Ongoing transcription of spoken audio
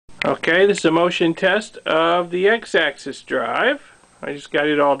Okay, this is a motion test of the X-axis drive. I just got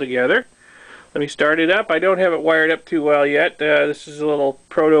it all together. Let me start it up. I don't have it wired up too well yet. This is a little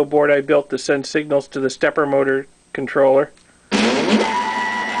proto board I built to send signals to the stepper motor controller.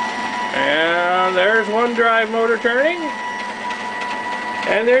 And there's one drive motor turning.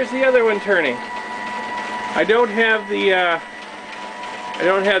 And there's the other one turning. I don't have the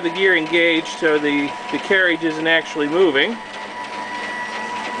gear engaged, so the carriage isn't actually moving.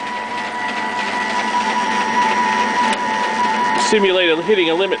 Simulated hitting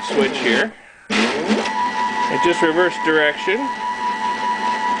a limit switch here. It just reversed direction.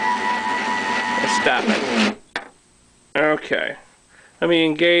 Stop it. Okay. Let me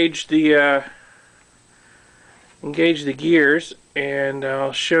engage the gears, and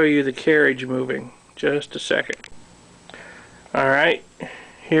I'll show you the carriage moving. Just a second. All right.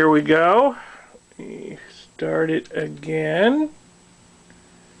 Here we go. Start it again.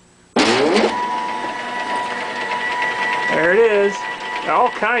 There it is. All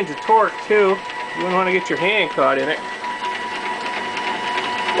kinds of torque too. You wouldn't want to get your hand caught in it.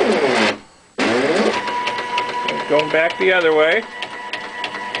 And going back the other way.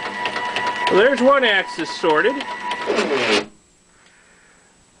 Well, there's one axis sorted.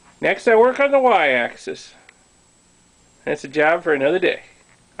 Next I work on the Y-axis. That's a job for another day.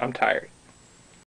 I'm tired.